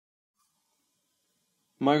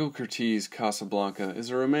Michael Curtiz's Casablanca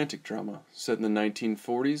is a romantic drama set in the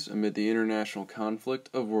 1940s amid the international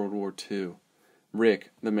conflict of World War II.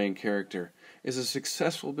 Rick, the main character, is a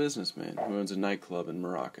successful businessman who owns a nightclub in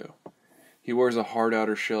Morocco. He wears a hard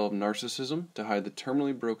outer shell of narcissism to hide the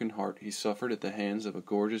terminally broken heart he suffered at the hands of a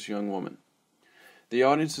gorgeous young woman. The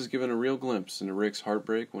audience is given a real glimpse into Rick's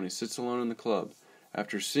heartbreak when he sits alone in the club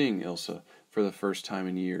after seeing Ilsa for the first time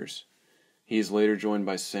in years. He is later joined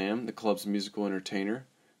by Sam, the club's musical entertainer.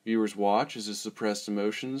 Viewers watch as his suppressed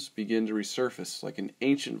emotions begin to resurface like an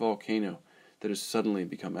ancient volcano that has suddenly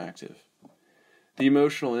become active. The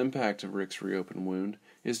emotional impact of Rick's reopened wound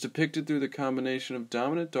is depicted through the combination of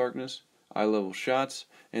dominant darkness, eye-level shots,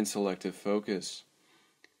 and selective focus.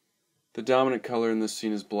 The dominant color in this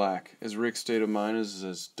scene is black, as Rick's state of mind is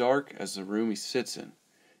as dark as the room he sits in.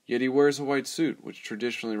 Yet he wears a white suit, which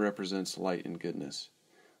traditionally represents light and goodness.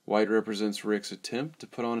 White represents Rick's attempt to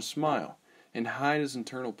put on a smile and hide his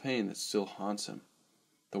internal pain that still haunts him.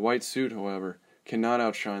 The white suit, however, cannot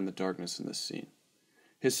outshine the darkness in this scene.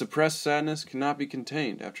 His suppressed sadness cannot be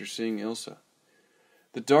contained after seeing Ilsa.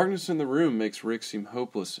 The darkness in the room makes Rick seem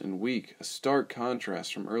hopeless and weak, a stark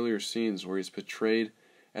contrast from earlier scenes where he is portrayed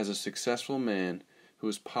as a successful man who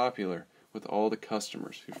is popular with all the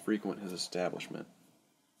customers who frequent his establishment.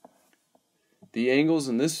 The angles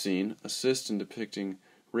in this scene assist in depicting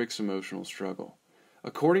Rick's emotional struggle.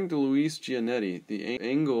 According to Luis Giannetti, the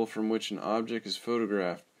angle from which an object is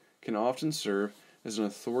photographed can often serve as an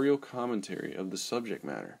authorial commentary of the subject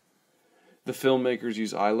matter. The filmmakers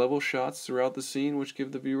use eye-level shots throughout the scene which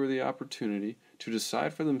give the viewer the opportunity to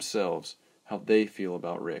decide for themselves how they feel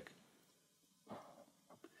about Rick.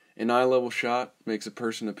 An eye-level shot makes a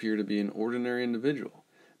person appear to be an ordinary individual,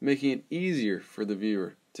 making it easier for the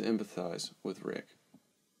viewer to empathize with Rick.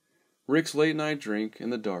 Rick's late-night drink in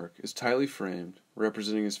the dark is tightly framed,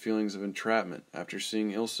 representing his feelings of entrapment after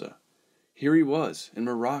seeing Ilsa. Here he was, in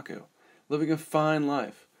Morocco, living a fine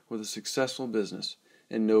life with a successful business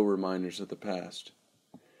and no reminders of the past.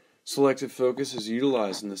 Selective focus is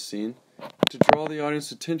utilized in this scene to draw the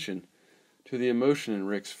audience's attention to the emotion in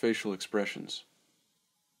Rick's facial expressions.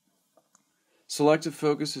 Selective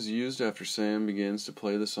focus is used after Sam begins to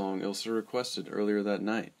play the song Ilsa requested earlier that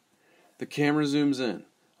night. The camera zooms in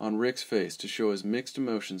on Rick's face to show his mixed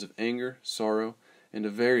emotions of anger, sorrow, and a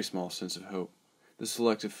very small sense of hope. The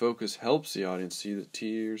selective focus helps the audience see the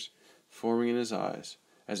tears forming in his eyes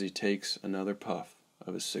as he takes another puff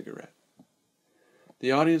of his cigarette.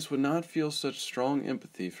 The audience would not feel such strong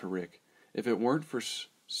empathy for Rick if it weren't for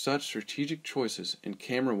such strategic choices in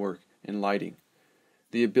camera work and lighting.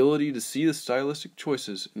 The ability to see the stylistic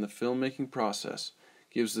choices in the filmmaking process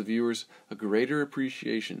gives the viewers a greater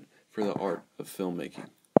appreciation for the art of filmmaking.